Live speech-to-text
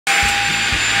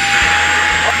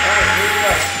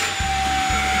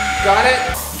Got it?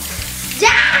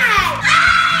 Dad!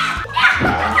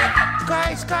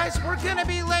 Guys, we're gonna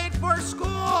be late for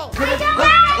school.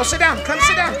 Go sit down. Come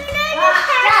sit down.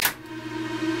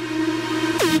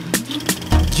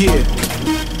 Yeah.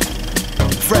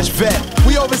 Fresh vet.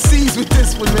 We overseas with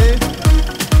this one, man.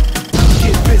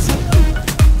 Get busy.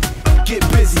 Get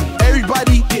busy.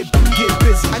 Everybody get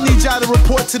busy. I need y'all to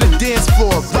report to the dance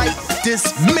floor right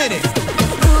this minute.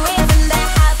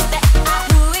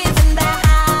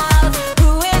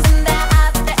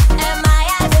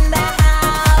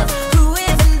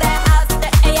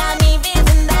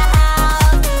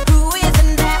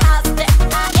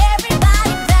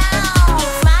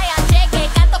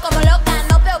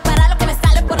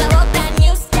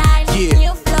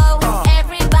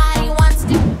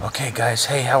 Guys,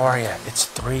 hey, how are ya? It's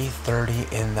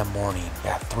 3:30 in the morning.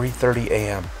 Yeah, 3:30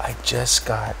 a.m. I just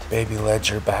got baby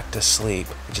Ledger back to sleep.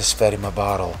 I just fed him a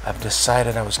bottle. I've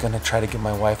decided I was gonna try to give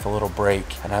my wife a little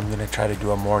break, and I'm gonna try to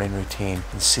do a morning routine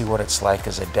and see what it's like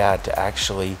as a dad to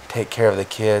actually take care of the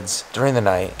kids during the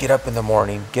night, get up in the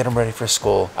morning, get them ready for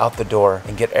school, out the door,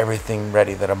 and get everything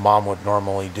ready that a mom would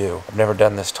normally do. I've never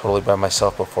done this totally by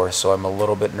myself before, so I'm a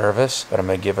little bit nervous, but I'm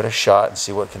gonna give it a shot and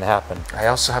see what can happen. I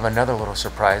also have another little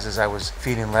surprise. As I was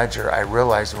feeding Ledger, I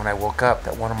realized when I woke up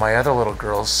that one of my other little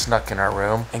girls snuck in our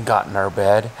room and got in our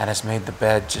bed and has made the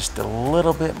bed just a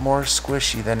little bit more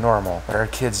squishy than normal. But our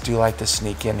kids do like to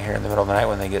sneak in here in the middle of the night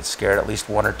when they get scared, at least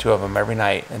one or two of them every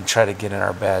night, and try to get in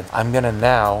our bed. I'm gonna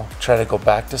now try to go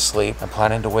back to sleep. I'm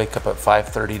planning to wake up at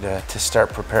 5:30 to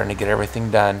start preparing to get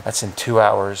everything done. That's in 2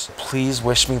 hours. Please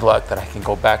wish me luck that I can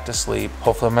go back to sleep.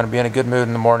 Hopefully I'm gonna be in a good mood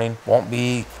in the morning. Won't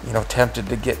be, tempted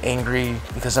to get angry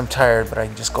because I'm tired, but I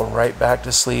can just go right back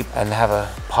to sleep and have a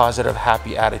positive,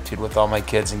 happy attitude with all my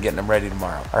kids and getting them ready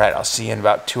tomorrow. All right, I'll see you in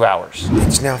about 2 hours.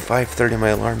 It's now 5:30. My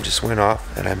alarm just went off,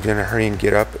 and I'm gonna hurry and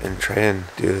get up and try and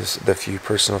do the few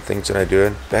personal things that I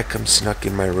do. Beckham snuck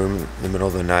in my room in the middle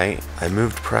of the night. I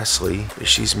moved PresLee, but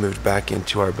she's moved back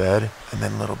into our bed, and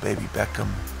then little baby Beckham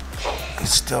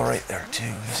is still right there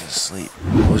too. He's asleep.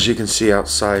 Well, as you can see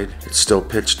outside, it's still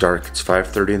pitch dark. It's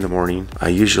 5:30 in the morning. I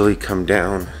usually come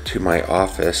down to my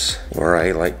office where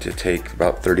I like to take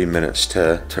about 30 minutes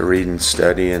to read and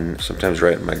study, and sometimes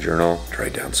write in my journal,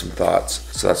 write down some thoughts.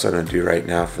 So that's what I'm gonna do right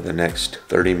now for the next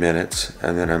 30 minutes.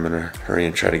 And then I'm gonna hurry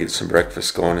and try to get some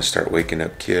breakfast going and start waking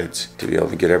up kids to be able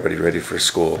to get everybody ready for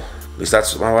school. At least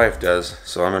that's what my wife does,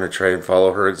 so I'm gonna try and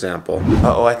follow her example.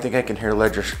 Uh-oh, I think I can hear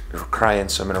Ledger crying,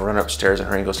 so I'm gonna run upstairs and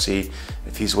hurry and go see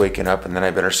if he's waking up, and then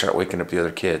I better start waking up the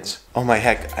other kids. Oh my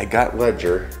heck, I got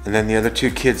Ledger, and then the other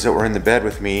two kids that were in the bed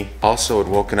with me also had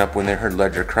woken up when they heard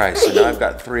Ledger cry, so now I've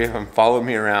got 3 of them following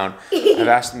me around. I've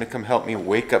asked them to come help me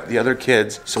wake up the other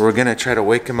kids, so we're gonna try to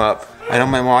wake them up. I know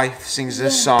my wife sings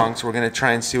this song, so we're gonna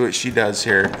try and see what she does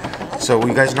here. So will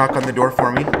you guys knock on the door for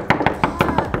me?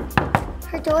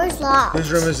 Door's locked.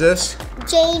 Whose room is this?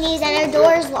 Jaine's, and her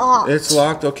door's locked. It's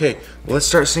locked? Okay. Well, let's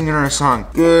start singing our song.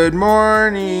 Good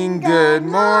morning,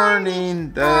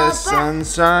 the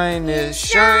sunshine is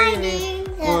shining.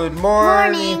 Good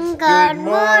morning, good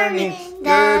morning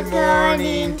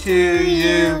to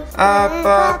you.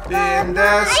 Up in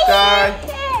the sky.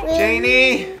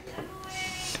 Janie.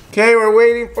 Okay, we're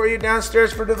waiting for you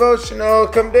downstairs for devotional.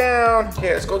 Come down.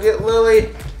 Okay, let's go get LiLee.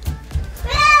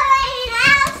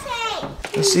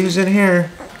 Let's see who's in here.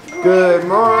 Good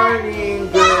morning,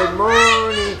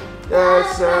 the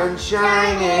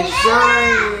sunshine is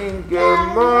shining. Good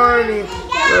morning.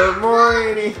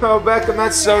 Oh, Beckham,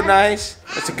 that's so nice.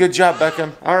 That's a good job,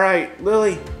 Beckham. All right,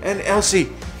 LiLee and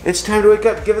ElleCee, it's time to wake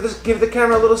up. Give the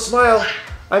camera a little smile.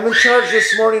 I'm in charge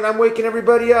this morning. I'm waking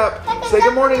everybody up. Say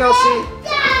good morning, ElleCee.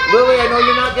 LiLee, I know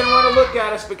you're not gonna want to look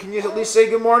at us, but can you at least say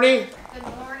good morning? Good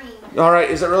morning. All right,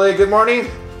 is it really a good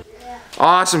morning?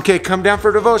 Awesome. Okay, come down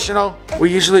for devotional. We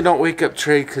usually don't wake up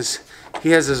Trey because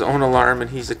he has his own alarm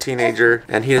and he's a teenager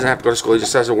and he doesn't have to go to school. He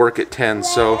just has to work at 10,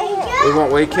 so we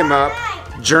won't wake him up.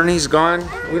 JourNee's gone.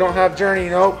 We don't have JourNee.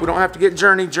 Nope, we don't have to get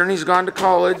JourNee. JourNee's gone to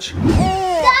college.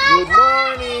 Good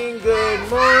morning.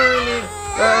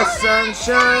 The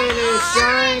sunshine is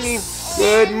shining.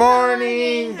 Good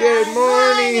morning.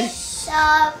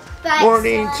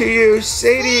 Morning to you,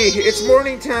 SaiDee. It's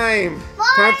morning time.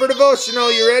 Time for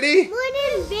devotional. You ready?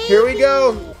 Morning, baby. Here we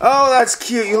go. Oh, that's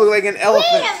cute. You look like an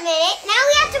elephant. Wait a minute. Now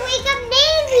we have to wake up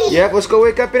NayVee. Yep, let's go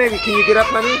wake up NayVee. Can you get up,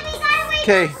 honey?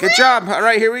 Okay, good job. All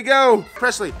right, here we go.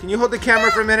 PresLee, can you hold the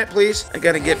camera for a minute, please? I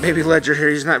gotta get baby Ledger here.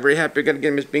 He's not very happy. I gotta get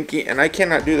him his binky, and I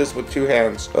cannot do this with 2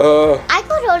 hands. I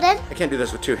could hold it. I can't do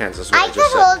this with 2 hands. That's what I just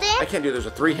could said. hold it. I can't do this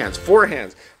with 3 hands, 4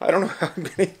 hands. I don't know how I'm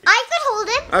gonna. I could hold hold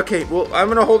him. Okay, well, I'm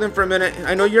gonna hold him for a minute.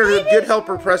 I know you're a good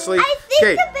helper, PresLee.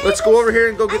 Okay, let's go over here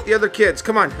and go get the other kids.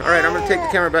 Come on. All right, I'm gonna take the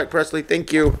camera back, PresLee.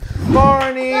 Thank you.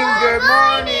 Morning, good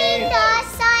morning. The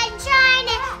sun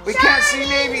shining. We can't see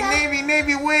NayVee.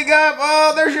 NayVee, wake up.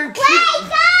 Oh, there's your cute.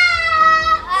 Wake up!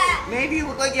 NayVee, you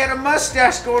look like you had a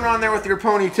mustache going on there with your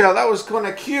ponytail. That was kind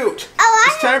of cute. Oh,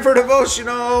 It's time for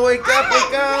devotional. Wake up,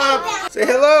 wake up. Say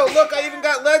hello. Look, I even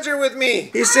got Ledger with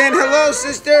me. He's saying hello,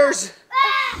 sisters.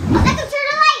 Let them turn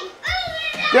the light.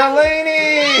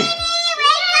 DeLayNee!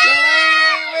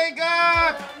 DeLayNee, wake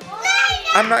up!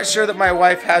 I'm not sure that my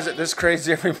wife has it this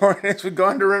crazy every morning as we go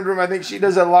into room to room. I think she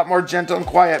does it a lot more gentle and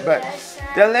quiet, but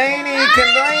DeLayNee,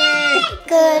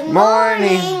 Good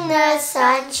morning. The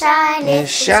sun shining. It's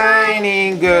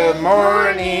shining. Good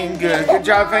morning. Good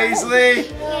job, PaisLee.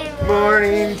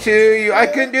 Morning to you. I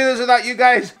couldn't do this without you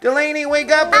guys. DeLayNee, wake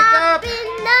up, wake up.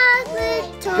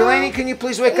 DeLayNee, can you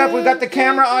please wake up? We got the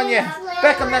camera on you.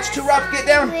 Beckham, that's too rough. Get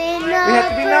down. We have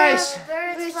to be nice.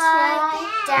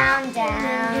 Down.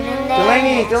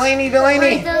 DeLayNee,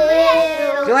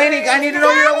 I need to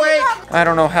know you're awake. I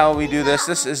don't know how we do this.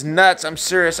 This is nuts. I'm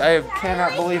serious. I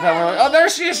cannot believe how we're. Oh, there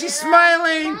she is. She's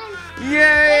smiling.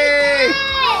 Yay!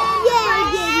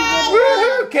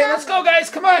 Woohoo! Okay, let's go, guys.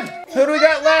 Come on. Who do we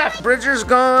got left? Bridger's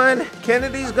gone.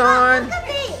 Kennedy's gone.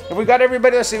 Have we got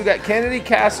everybody? Let's see. We got Kennedy,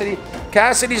 Cassidy.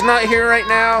 Cassidy's not here right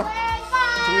now.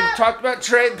 So we've talked about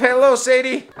Trey. Hello,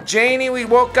 SaiDee. Jaine, we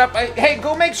woke up. Hey,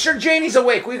 go make sure Jaine's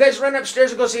awake. Will you guys run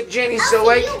upstairs and go see if Jaine's still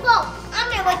awake? You go.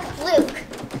 I'm gonna wake up Luke.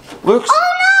 Luke's.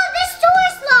 Oh no, this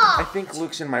door's locked. I think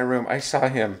Luke's in my room. I saw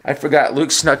him. I forgot.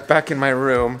 Luke snuck back in my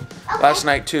room last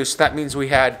night too. So that means we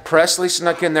had PresLee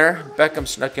snuck in there. Beckham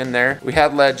snuck in there. We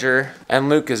had Ledger and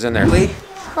Luke is in there. Lee,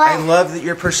 I love that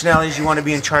your personality is you want to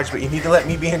be in charge, but you need to let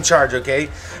me be in charge, okay?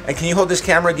 And can you hold this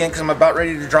camera again? Because I'm about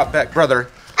ready to drop back, brother.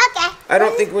 Okay. I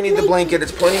don't think we need the blanket.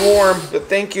 It's plenty warm, but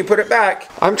thank you. Put it back.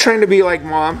 I'm trying to be like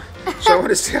Mom, so I want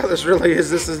to see how this really is.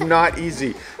 This is not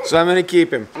easy, so I'm going to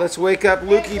keep him. Let's wake up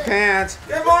Lukey Pants.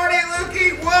 Good morning,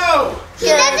 Lukey. Whoa.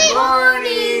 Good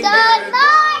morning. Good morning.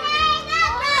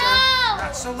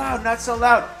 Not so loud, not so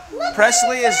loud.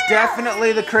 PresLee is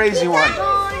definitely the crazy one.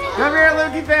 Come here,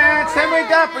 Lukey Pants. Time to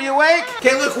wake up. Are you awake?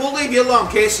 Okay, Luke, we'll leave you alone,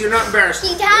 okay, so you're not embarrassed.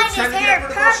 He dyed It's time his to hair get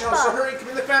up for devotional, so purple. hurry, come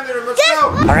in the family room. Let's go.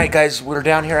 All right, guys, we're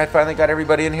down here. I finally got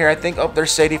everybody in here. I think, oh,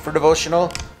 there's SaiDee for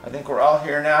devotional. I think we're all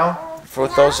here now. For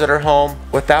those that are home,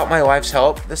 without my wife's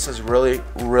help, this is really,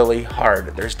 really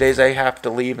hard. There's days I have to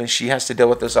leave and she has to deal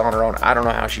with this on her own. I don't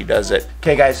know how she does it.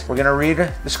 Okay, guys, we're gonna read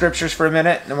the scriptures for a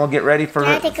minute, and then we'll get ready for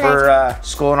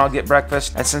school, and I'll get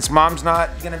breakfast. And since Mom's not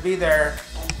gonna be there,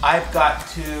 I've got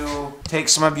to take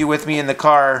some of you with me in the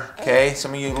car, okay?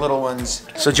 Some of you little ones.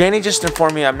 So Jaine just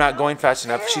informed me I'm not going fast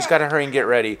enough. She's got to hurry and get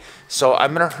ready. So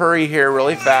I'm gonna hurry here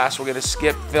really fast. We're gonna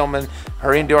skip filming,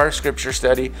 hurry and do our scripture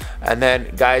study, and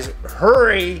then guys,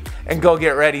 hurry and go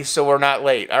get ready so we're not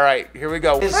late. All right, here we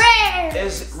go.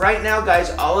 Right now, guys,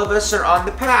 all of us are on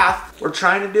the path. We're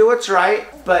trying to do what's right,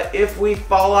 but if we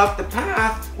fall off the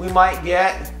path, we might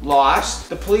get lost.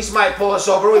 The police might pull us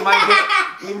over. We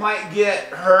might get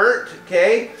hurt,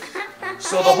 okay?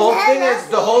 So the whole thing is,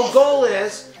 the whole goal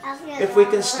is, if we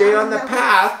can stay on the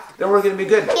path, then we're gonna be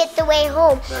good. Get the way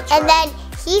home. And then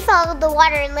he followed the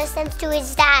water and listened to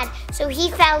his dad, so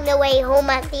he found the way home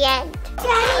at the end.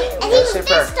 And he was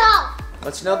this tall.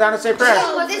 Let's kneel down and say prayer.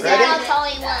 Ready?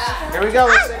 Here we go,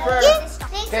 let's say prayer. Thanks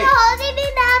for holding me,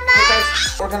 Mama. Okay,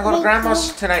 guys, we're gonna go to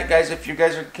Grandma's tonight, guys. If you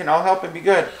guys can all help and be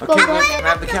good. Okay, Luke, can I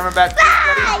have the camera back?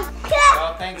 Ready?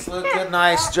 Oh, thanks, Luke. Good,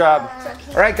 nice job.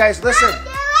 All right, guys, listen.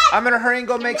 I'm gonna hurry and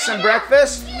go make some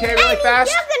breakfast. Okay, really fast.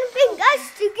 You're gonna bring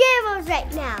us to Grandma's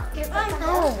right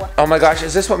now. Oh my gosh,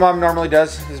 is this what Mom normally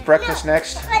does? Is breakfast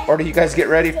next? Or do you guys get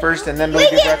ready first and then we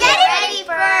do breakfast? Ready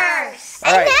first.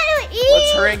 All right,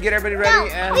 let's hurry and get everybody ready,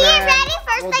 and we get ready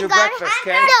first, we'll then do go. breakfast,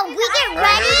 okay? No, we get All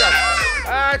right, ready. here we go.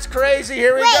 Ah, it's crazy.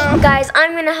 Here we go. Guys,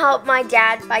 I'm gonna help my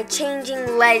dad by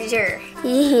changing Ledger.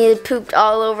 He pooped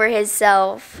all over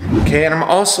himself. Okay, and I'm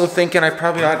also thinking I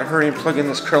probably ought to hurry and plug in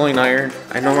this curling iron.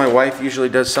 I know my wife usually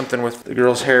does something with the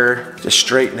girl's hair to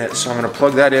straighten it, so I'm gonna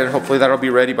plug that in. Hopefully that'll be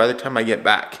ready by the time I get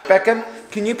back. Beckham,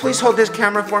 can you please hold this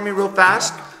camera for me real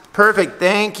fast? Perfect,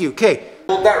 thank you. Okay,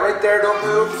 hold that right there, don't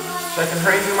move, so I can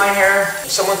hurry and do my hair.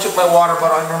 Someone took my water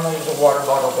bottle. I normally use a water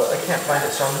bottle, but I can't find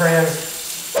it, so I'm hurrying.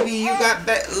 You got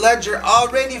Ledger all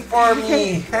ready for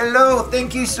me. Hello,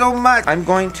 thank you so much. I'm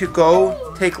going to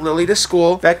go take LiLee to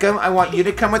school. Beckham, I want you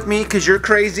to come with me because you're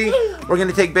crazy. We're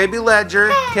gonna take baby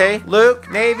Ledger, okay? Luke,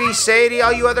 NayVee, SaiDee,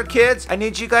 all you other kids, I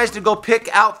need you guys to go pick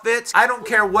outfits. I don't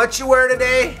care what you wear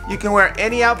today. You can wear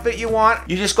any outfit you want.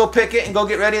 You just go pick it and go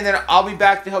get ready, and then I'll be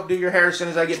back to help do your hair as soon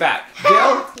as I get back.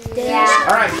 Deal? Yeah.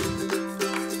 All right.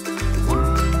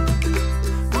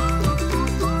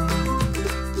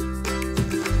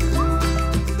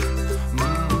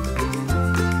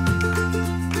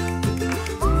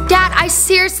 Dad, I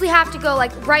seriously have to go,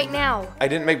 like, right now. I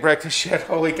didn't make breakfast yet.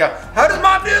 Holy cow. How does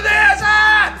Mom do this?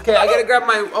 Ah! Okay, I gotta grab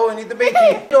my, I need the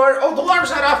baking door. Oh, the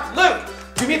alarm's not off. Luke,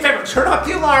 do me a favor, turn off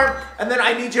the alarm, and then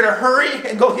I need you to hurry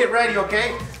and go get ready,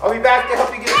 okay? I'll be back to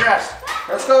help you get dressed.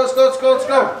 Let's go, let's go, let's go, let's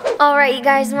go. All right, you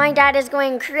guys, my dad is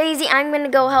going crazy. I'm gonna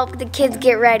go help the kids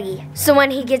get ready. So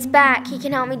when he gets back, he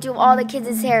can help me do all the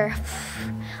kids' hair.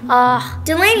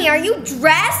 DeLayNee, are you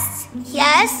dressed?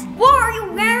 Yes. What are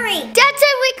you wearing? Dad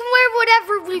said we can wear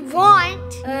whatever we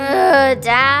want.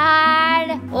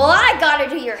 Dad. Well, I gotta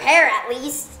do your hair at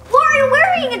least. What are you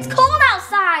wearing? It's cold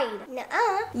outside.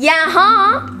 Nuh-uh. Yeah,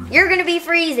 huh? You're gonna be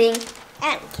freezing.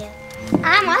 Thank you.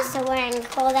 I'm also wearing a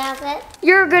cold outfit.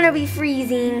 You're gonna be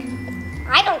freezing.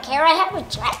 I don't care, I have a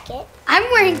jacket. I'm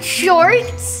wearing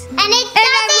shorts. And it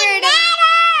doesn't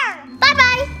matter!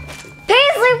 Bye-bye.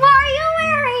 PaisLee, what are you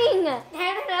wearing?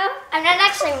 I don't know. I'm not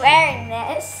actually wearing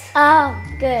this. Oh,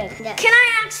 good. Yes. Can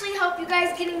I actually help you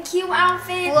guys get in cute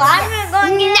outfits? Well, I'm not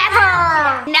going to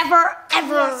Never,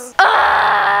 ever.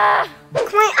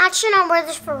 Can I actually not wear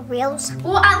this for reals?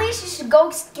 Well, at least you should go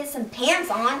get some pants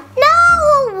on.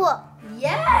 No!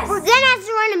 Yes. We're gonna have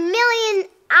to run a million,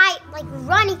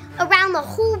 running around the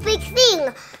whole big thing.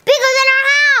 Bigger than our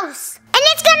house. And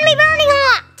it's gonna be burning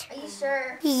hot. Are you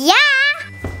sure? Yeah.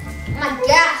 Oh my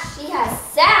gosh, she has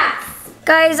sass.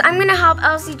 Guys, I'm gonna help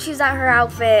ElleCee choose out her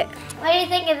outfit. What do you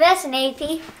think of this,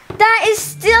 NayVee? That is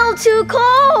still too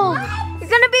cold. You're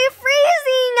gonna be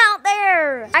freezing out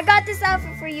there. I got this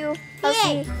outfit for you,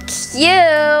 ElleCee.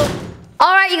 Cute.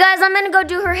 All right, you guys, I'm gonna go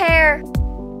do her hair.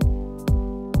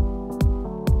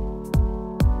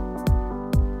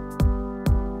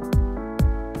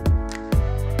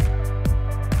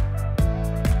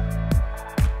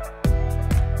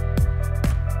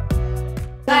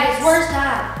 Guys, where's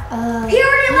Dad? He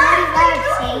already left. What are you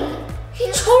doing? He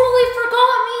totally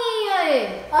forgot me.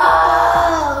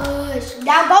 Oh,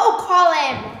 now go call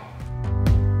him.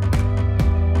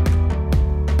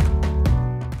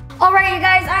 All right, you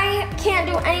guys, I can't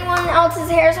do anyone else's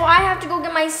hair, so I have to go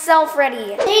get myself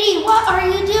ready. SaiDee, what are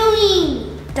you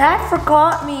doing? Dad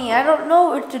forgot me. I don't know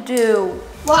what to do.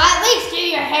 Well, at least do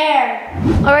your hair.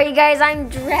 All right, you guys, I'm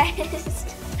dressed.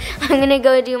 I'm gonna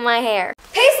go do my hair.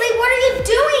 PaisLee, what are you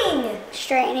doing?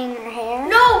 Straightening her hair.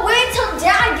 No, wait till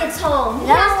Dad gets home. He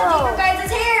has to do your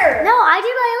guys' hair. No, I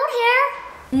do my own hair.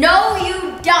 No, you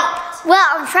don't. Well,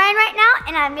 I'm trying right now,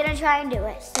 and I'm gonna try and do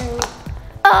it. So.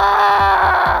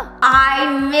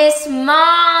 I miss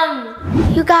Mom.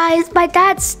 You guys, my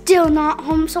dad's still not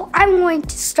home, so I'm going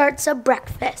to start some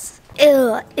breakfast.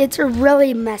 Ew, it's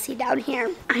really messy down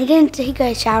here. I didn't take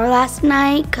a shower last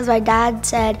night because my dad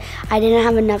said I didn't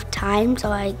have enough time, so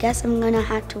I guess I'm gonna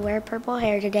have to wear purple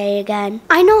hair today again.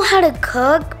 I know how to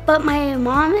cook, but my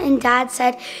mom and dad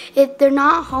said if they're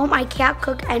not home, I can't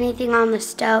cook anything on the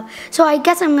stove. So I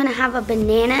guess I'm gonna have a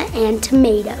banana and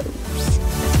tomatoes.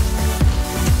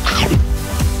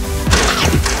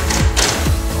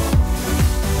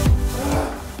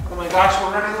 Gosh,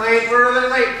 we're running late. We're running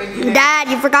late. Thank you. Dad,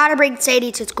 you forgot to bring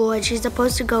SaiDee to school, and she's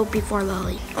supposed to go before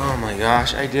LiLee. Oh my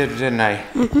gosh, I did, didn't I?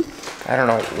 I don't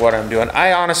know what I'm doing.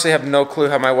 I honestly have no clue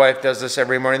how my wife does this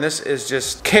every morning. This is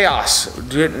just chaos.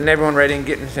 Getting everyone ready and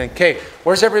getting things. Okay,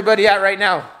 where's everybody at right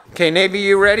now? Okay, NayVee,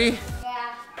 you ready?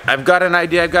 Yeah. I've got an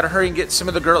idea. I've got to hurry and get some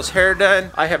of the girls' hair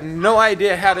done. I have no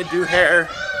idea how to do hair.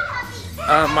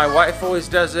 My wife always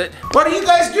does it. What are you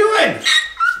guys doing?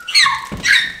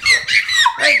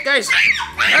 Hey guys!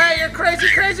 Hey, you're crazy,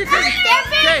 crazy, crazy!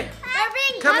 Okay, They're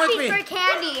being come with puppies me. for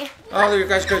candy. Oh, you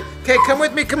guys good. Okay, come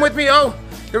with me, come with me. Oh,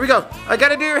 here we go. I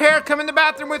gotta do your hair. Come in the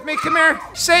bathroom with me. Come here.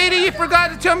 SaiDee, you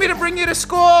forgot to tell me to bring you to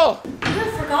school.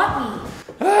 You forgot me.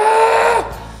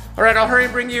 All right, I'll hurry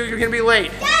and bring you. You're gonna be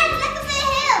late. Dad, look at my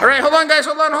hair. All right, hold on, guys.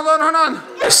 Hold on.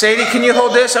 SaiDee, can you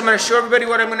hold this? I'm gonna show everybody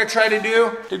what I'm gonna try to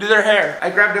do their hair. I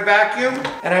grabbed a vacuum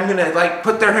and I'm gonna like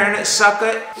put their hair in it, suck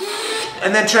it,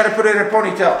 and then try to put it in a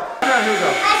ponytail. Here we go. I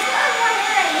still have one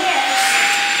hair right here.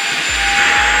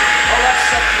 Oh, that's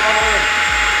sucked the wrong way.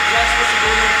 Is that supposed to go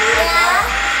in through like that?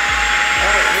 All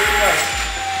right, here we go.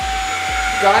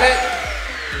 Got it?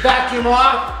 Vacuum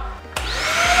off.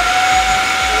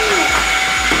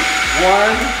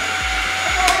 1,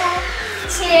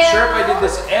 2, Sure, if I did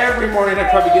this every morning, I'd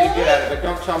probably get good at it, but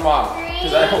don't tell Mom,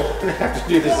 because I don't want to have to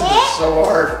do this. This is so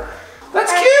hard.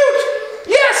 That's cute!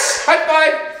 Yes! High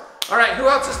five! All right, who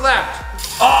else is left?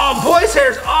 Oh, boy's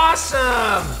hair's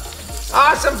awesome!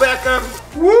 Awesome, Beckham!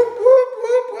 Whoop, whoop,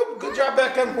 whoop, whoop. Good job,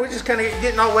 Beckham. We're just kind of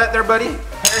getting all wet there, buddy.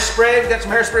 Hairspray, we got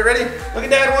some hairspray ready. Look at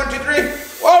Dad, 1, 2,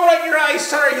 3. All right, your eyes.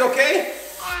 Sorry, you okay?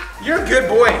 You're a good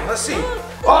boy. Let's see.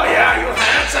 Oh, yeah, you're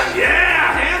handsome.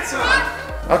 Yeah, handsome.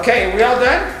 Okay, we all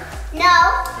done? No.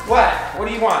 What? What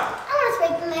do you want? I want to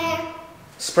spray paint my hair.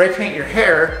 Spray paint your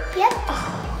hair? Yep.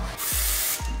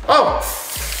 Oh.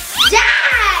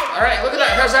 Dad! All right, look at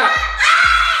that. How's that?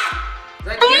 Is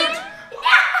that cute?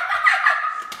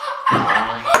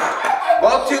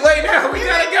 Well, too late now. We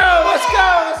gotta go. Let's go.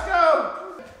 Let's go.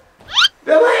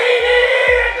 DeLayNee!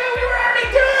 I thought we were already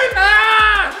done.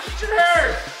 Ah! Look at your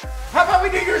hair. How about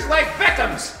we do yours like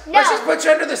Beckham's? No. Let's just put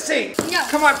you under the sink. No.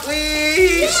 Come on,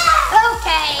 please.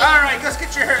 Okay. All right, let's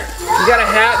get your hair. You got a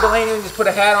hat, DeLayNee? We just put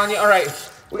a hat on you. All right.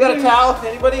 We got a towel.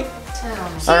 Anybody?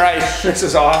 All right. This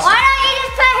is awesome. Why don't you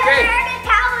just put her Okay. hair in a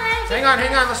towel and Hang on,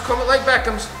 hang on. Let's comb it like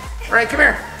Beckham's. All right, come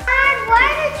here. Dad, why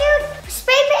did you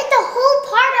spray paint the whole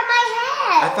part of my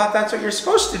I head? thought that's what you're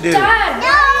supposed to do. Dad, No.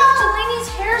 DeLayNee's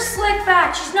hair slicked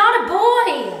back. She's not a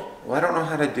boy. Well, I don't know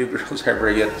how to do girls' hair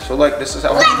very yet. So, like, this is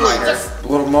how I Let do my me hair. just- A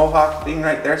little mohawk thing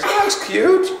right there. So that looks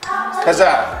cute. How's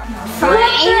that? What the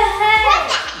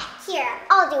heck? Here,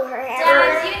 I'll do her hair.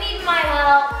 Dad, you need my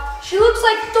help. She looks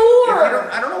like If Thor.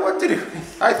 I don't know what to do.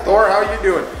 Hi, Thor. How you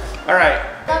doing? All right.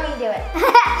 Let me do it.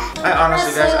 I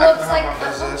honestly, guys, Presley I don't looks know like how Mom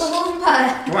does this. a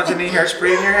Oompa. Do you want any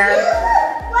hairspray in your hair?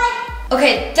 What?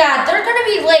 Okay, Dad, they're gonna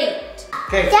be late.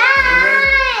 Okay.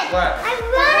 Dad! What? I don't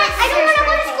want to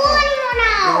go to school anymore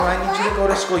now. No, I need you to go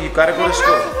to school. You've got to go to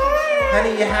school.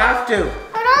 Honey, you have to.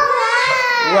 I don't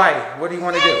want. Why? What do you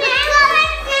want to do?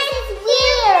 It's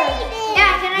weird.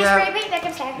 Dad, can Yeah. I spray paint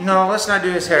Beckham's hair? No, let's not do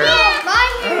his hair. My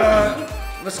hair.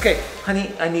 Let's, okay.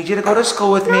 Honey, I need you to go to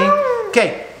school with me.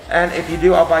 Okay. And if you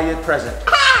do, I'll buy you a present.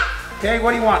 Okay,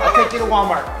 what do you want? I'll take you to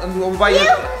Walmart and we'll buy you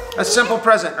a simple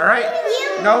present, all right?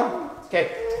 No? Okay.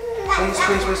 Please,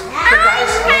 please, please. Okay,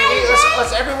 guys, maybe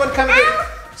let's everyone come and get.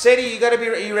 SaiDee,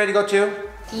 are you ready to go too?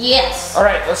 Yes. All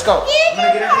right, let's go. I'm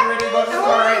gonna get everyone ready to go to the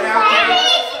car right now. I Okay?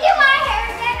 need to do my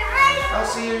hair. I'll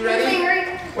see you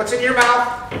ready. What's in your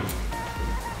mouth?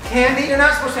 Candy? You're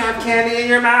not supposed to have candy in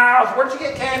your mouth. Where'd you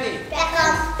get candy?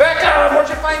 Beckham. Beckham, where'd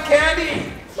you find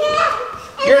candy?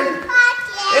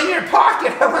 In your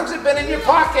pocket. How long's it been in your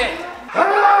pocket?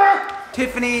 Ah!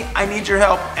 Tiffany, I need your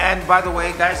help. And by the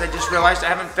way, guys, I just realized I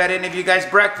haven't fed any of you guys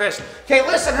breakfast. Okay,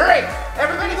 listen, hurry.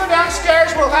 Everybody go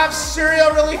downstairs. We'll have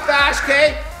cereal really fast,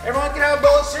 okay? Everyone can have a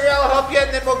bowl of cereal. I'll help you,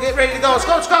 and then we'll get ready to go. Let's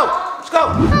go, let's go. Let's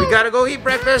go. We gotta go eat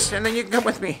breakfast, and then you can come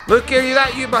with me. Look here,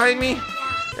 you behind me.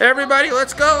 Everybody,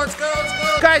 let's go, let's go, let's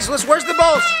go. Guys, where's the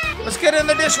bowls? Let's get in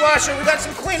the dishwasher. We got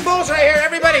some clean bowls right here,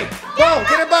 everybody. Bowl,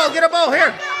 get a bowl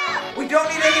here. We don't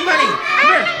need any money.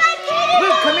 Come here.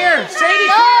 Luke, come here. SaiDee,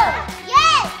 come here.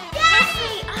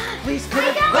 Please, come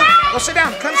in. Go sit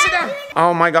down. Come sit down.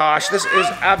 Oh my gosh, this is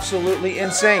absolutely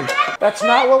insane. That's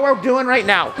not what we're doing right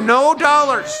now. No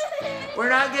dollars. We're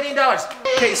not getting dollars.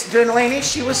 Okay, so DeLayNee,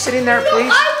 she was sitting there,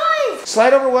 please. I was.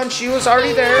 Slide over one. She was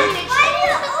already there.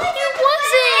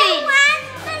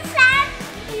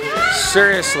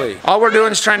 Seriously. All we're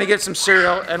doing is trying to get some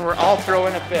cereal, and we're all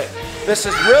throwing a fit. This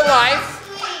is real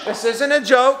life. This isn't a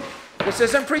joke. This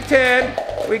isn't pretend.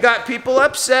 We got people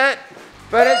upset.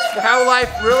 But it's how life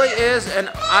really is, and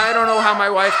I don't know how my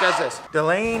wife does this.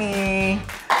 DeLayNee.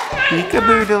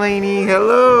 Peekaboo, DeLayNee.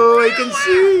 Hello, I can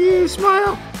see you.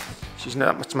 Smile. She's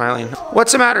not smiling.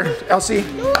 What's the matter, ElleCee?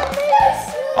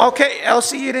 Okay,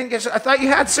 ElleCee, you didn't get, I thought you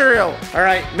had cereal. All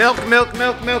right, milk. Where'd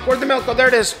the milk go? There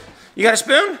it is. You got a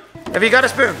spoon? Have you got a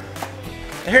spoon?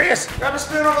 Here it is. Grab a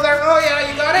spoon over there. Oh yeah,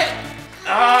 you got it.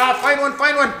 Find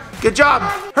one. Good job.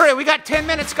 Hurry, we got 10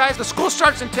 minutes, guys. The school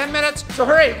starts in 10 minutes. So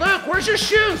hurry, Luke, where's your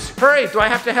shoes? Hurry, do I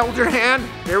have to hold your hand?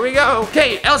 Here we go.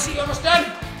 Okay, ElleCee, you almost done?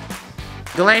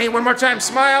 DeLayNee, one more time,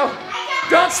 smile.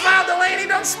 Don't smile, DeLayNee,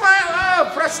 don't smile.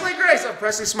 Oh, PresLee, Grace. Oh,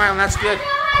 PresLee smiling, that's good.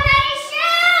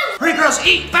 Hurry, girls,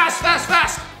 eat,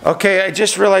 fast. Okay, I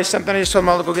just realized something. I just told them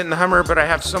all to go get in the Hummer, but I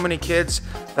have so many kids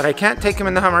that I can't take them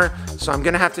in the Hummer, so I'm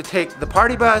gonna have to take the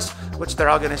party bus, which they're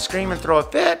all gonna scream and throw a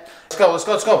fit.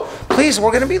 Let's go. Please,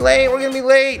 we're gonna be late,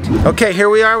 Okay, here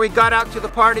we are, we got out to the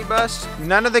party bus.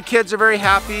 None of the kids are very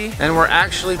happy, and we're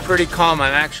actually pretty calm.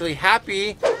 I'm actually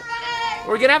happy.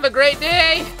 We're gonna have a great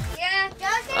day.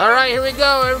 All right, here we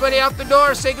go. Everybody out the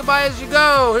door, say goodbye as you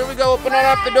go. Here we go, open it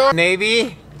up the door.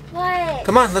 NayVee, What?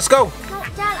 come on, let's go. No,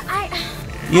 Dad,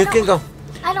 You can go.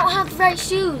 I I don't have the right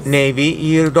shoes. NayVee,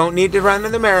 you don't need to run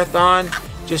in the marathon.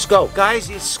 Just go. Guys,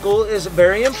 school is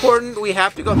very important. We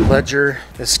have to go. Ledger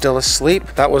is still asleep.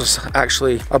 That was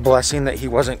actually a blessing that he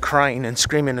wasn't crying and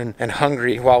screaming and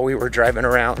hungry while we were driving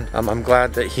around. I'm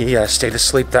glad that he stayed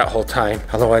asleep that whole time.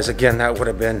 Otherwise, again, that would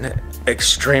have been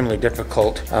extremely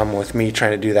difficult with me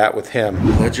trying to do that with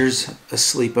him. Ledger's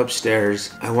asleep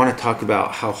upstairs. I want to talk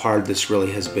about how hard this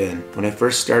really has been. When I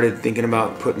first started thinking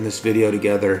about putting this video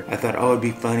together, I thought, oh, it'd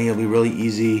be funny, it'll be really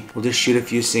easy. We'll just shoot a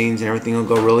few scenes and everything will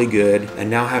go really good. And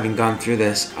now having gone through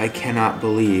this, I cannot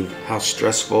believe how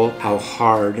stressful, how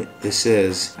hard this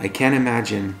is. I can't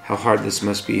imagine how hard this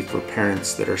must be for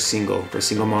parents that are single, for a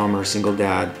single mom or a single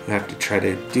dad who have to try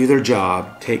to do their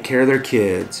job, take care of their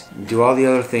kids, do all the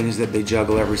other things that they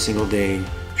juggle every single day,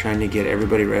 trying to get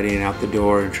everybody ready and out the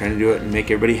door and trying to do it and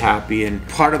make everybody happy. And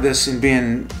part of this in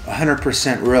being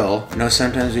 100% real, I know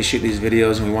sometimes we shoot these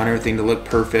videos and we want everything to look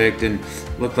perfect and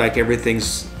look like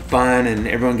everything's fun and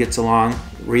everyone gets along.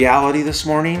 Reality this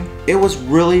morning, it was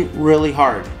really, really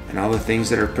hard. And all the things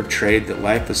that are portrayed that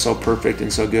life is so perfect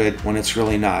and so good when it's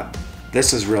really not.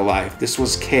 This is real life. This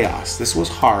was chaos. This was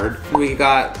hard. We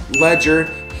got Ledger.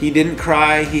 He didn't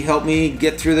cry. He helped me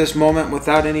get through this moment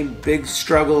without any big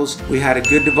struggles. We had a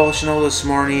good devotional this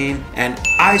morning and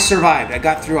I survived. I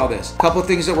got through all this. A couple of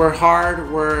things that were hard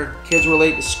were kids were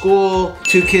late to school.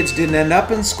 2 kids didn't end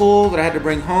up in school that I had to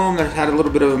bring home. That had a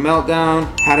little bit of a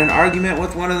meltdown. Had an argument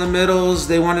with one of the middles.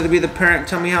 They wanted to be the parent and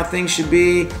tell me how things should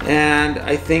be. And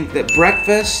I think that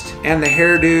breakfast and the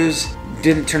hairdos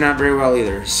didn't turn out very well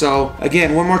either. So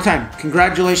again, one more time,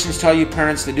 congratulations to all you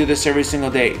parents that do this every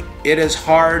single day. It is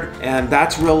hard and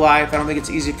that's real life. I don't think it's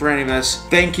easy for any of us.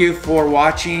 Thank you for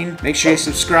watching. Make sure you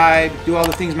subscribe, do all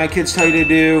the things my kids tell you to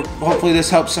do. Hopefully this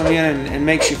helps some of you and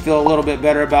makes you feel a little bit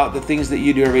better about the things that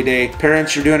you do every day.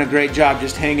 Parents, you're doing a great job.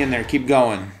 Just hang in there, keep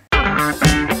going.